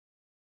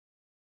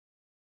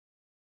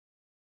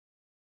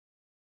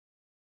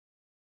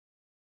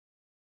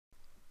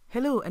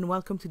Hello and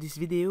welcome to this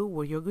video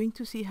where you're going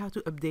to see how to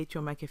update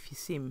your McAfee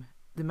SIEM.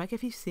 The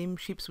McAfee SIEM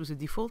ships with a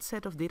default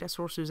set of data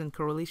sources and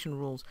correlation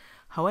rules.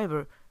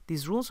 However,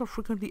 these rules are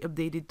frequently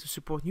updated to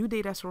support new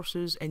data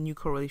sources and new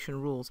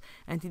correlation rules,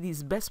 and it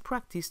is best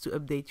practice to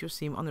update your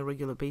SIEM on a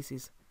regular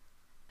basis.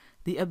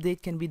 The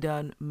update can be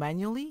done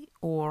manually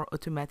or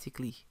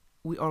automatically.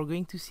 We are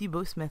going to see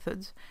both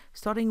methods,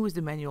 starting with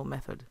the manual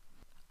method.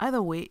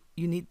 Either way,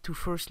 you need to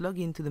first log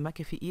into the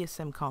McAfee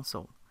ESM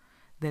console.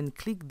 Then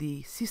click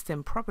the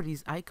System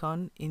Properties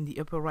icon in the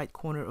upper right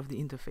corner of the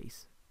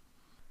interface.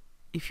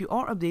 If you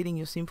are updating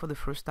your SIEM for the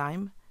first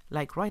time,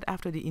 like right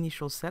after the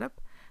initial setup,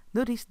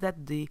 notice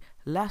that the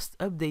last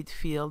update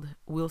field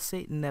will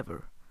say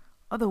never.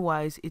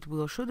 Otherwise, it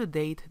will show the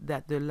date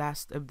that the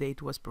last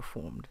update was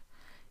performed.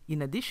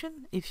 In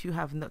addition, if you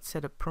have not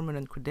set up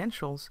permanent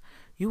credentials,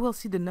 you will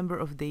see the number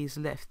of days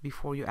left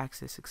before your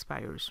access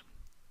expires.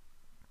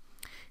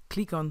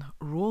 Click on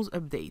Rules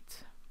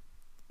Update.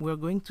 We're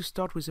going to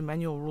start with a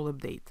manual rule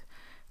update.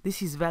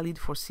 This is valid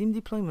for SIEM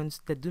deployments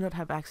that do not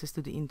have access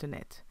to the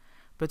internet.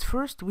 But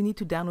first, we need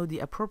to download the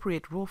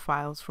appropriate rule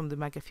files from the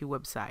McAfee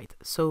website.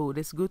 So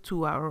let's go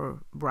to our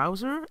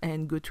browser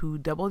and go to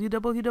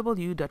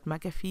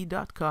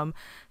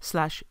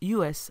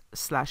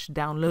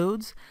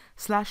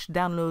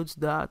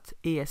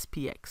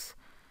www.mcafee.com/us/downloads/downloads.aspx.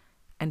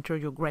 Enter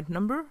your grant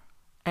number,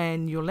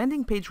 and your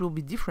landing page will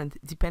be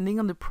different depending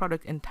on the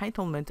product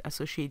entitlement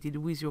associated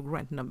with your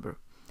grant number.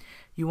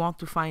 You want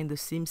to find the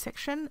SIEM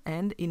section,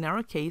 and in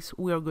our case,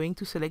 we are going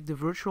to select the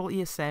Virtual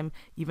ESM,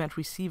 Event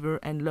Receiver,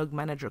 and Log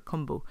Manager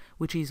combo,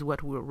 which is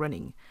what we're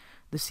running.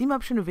 The SIEM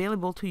option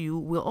available to you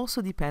will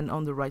also depend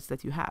on the rights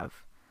that you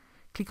have.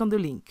 Click on the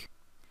link.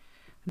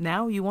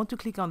 Now you want to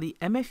click on the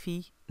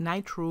MFE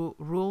Nitro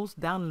Rules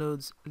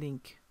Downloads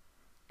link.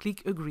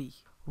 Click Agree.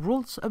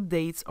 Rules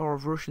updates are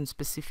version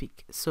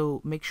specific,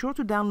 so make sure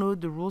to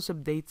download the rules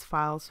updates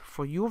files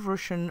for your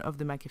version of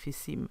the McAfee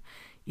SIEM.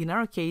 In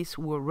our case,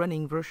 we're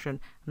running version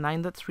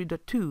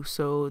 9.3.2,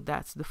 so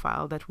that's the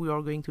file that we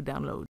are going to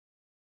download.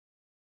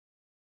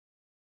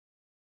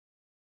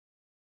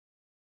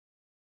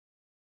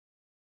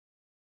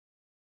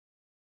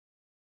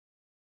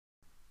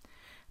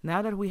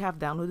 Now that we have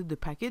downloaded the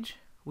package,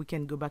 we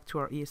can go back to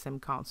our ESM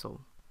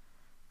console.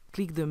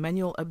 Click the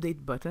Manual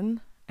Update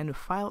button, and a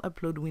file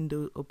upload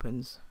window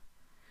opens.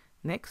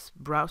 Next,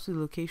 browse to the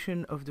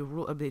location of the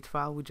rule update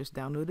file we just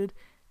downloaded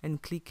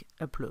and click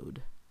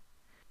Upload.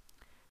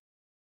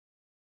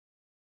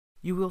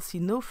 You will see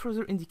no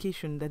further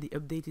indication that the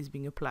update is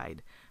being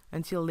applied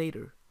until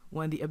later,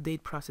 when the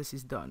update process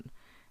is done,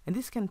 and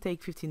this can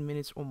take 15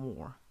 minutes or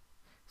more.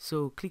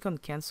 So click on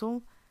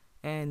Cancel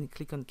and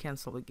click on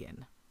Cancel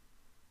again.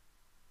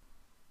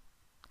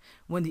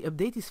 When the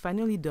update is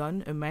finally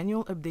done, a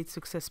manual update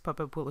success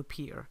pop-up will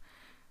appear.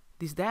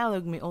 This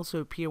dialog may also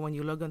appear when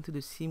you log onto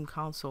the SIEM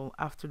console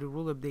after the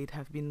rule update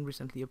have been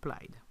recently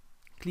applied.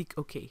 Click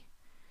OK.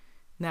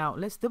 Now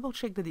let's double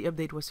check that the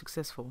update was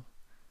successful.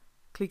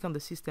 Click on the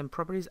System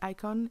Properties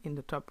icon in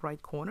the top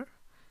right corner,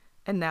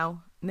 and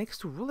now next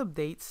to Rule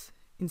Updates,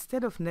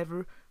 instead of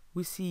Never,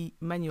 we see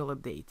Manual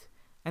Update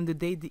and the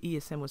date the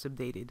ESM was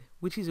updated,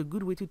 which is a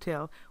good way to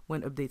tell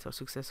when updates are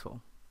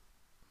successful.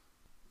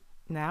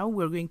 Now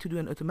we're going to do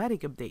an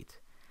automatic update.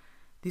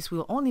 This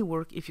will only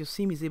work if your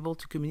SIEM is able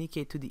to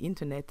communicate to the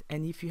internet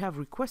and if you have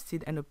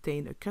requested and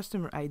obtained a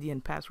customer ID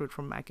and password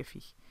from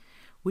McAfee,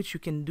 which you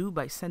can do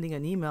by sending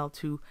an email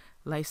to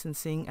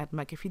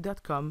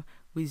licensing@mcafee.com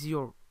with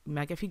your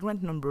McAfee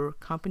grant number,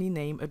 company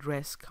name,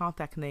 address,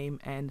 contact name,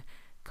 and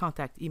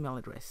contact email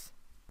address.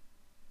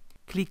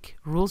 Click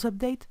Rules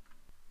Update,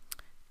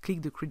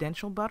 click the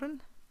Credential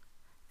button,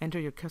 enter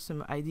your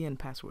customer ID and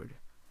password,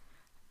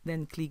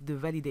 then click the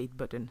Validate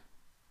button.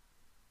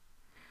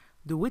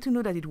 The way to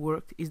know that it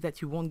worked is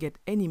that you won't get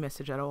any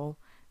message at all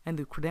and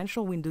the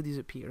credential window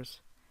disappears.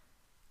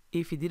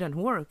 If it didn't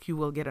work, you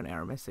will get an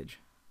error message.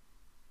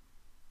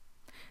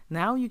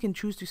 Now you can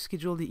choose to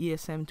schedule the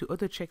ESM to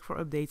auto-check for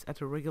updates at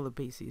a regular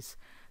basis.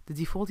 The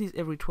default is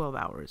every 12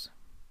 hours.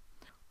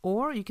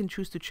 Or you can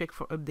choose to check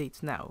for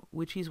updates now,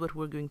 which is what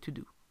we're going to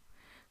do.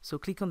 So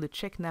click on the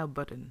Check Now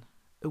button.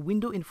 A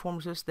window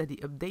informs us that the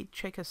update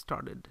check has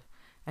started.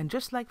 And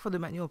just like for the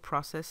manual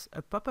process,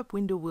 a pop-up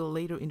window will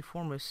later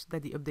inform us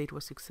that the update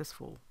was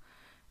successful.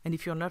 And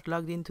if you're not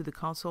logged into the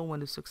console when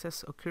the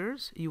success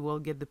occurs, you will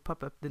get the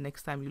pop-up the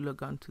next time you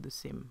log on to the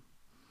SIEM.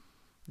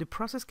 The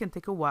process can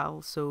take a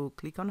while, so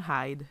click on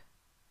Hide,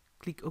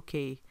 click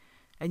OK,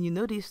 and you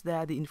notice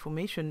that the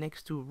information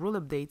next to Rule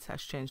Updates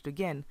has changed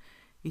again.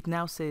 It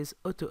now says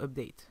Auto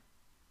Update.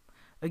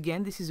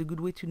 Again, this is a good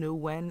way to know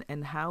when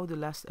and how the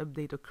last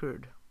update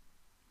occurred.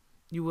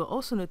 You will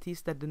also notice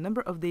that the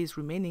number of days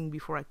remaining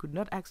before I could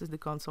not access the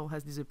console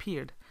has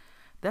disappeared.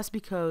 That's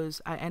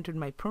because I entered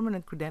my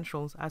permanent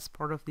credentials as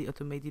part of the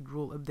automated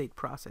rule update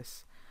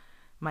process.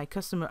 My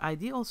customer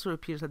ID also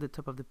appears at the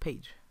top of the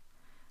page.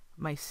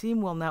 My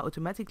SIEM will now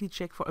automatically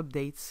check for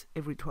updates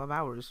every 12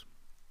 hours.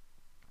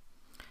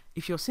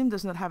 If your SIEM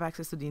does not have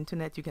access to the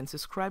internet, you can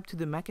subscribe to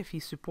the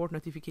McAfee support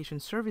notification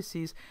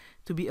services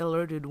to be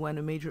alerted when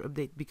a major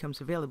update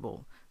becomes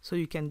available, so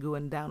you can go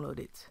and download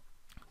it.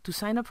 To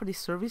sign up for this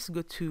service,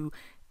 go to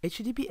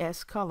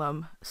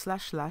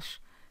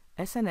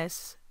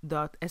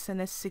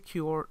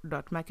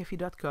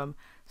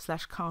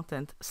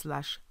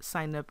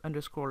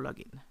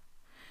https://sns.snssecure.mcafee.com/content/signup_login.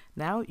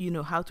 Now you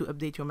know how to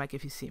update your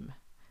McAfee SIEM.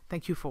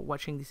 Thank you for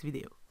watching this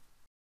video.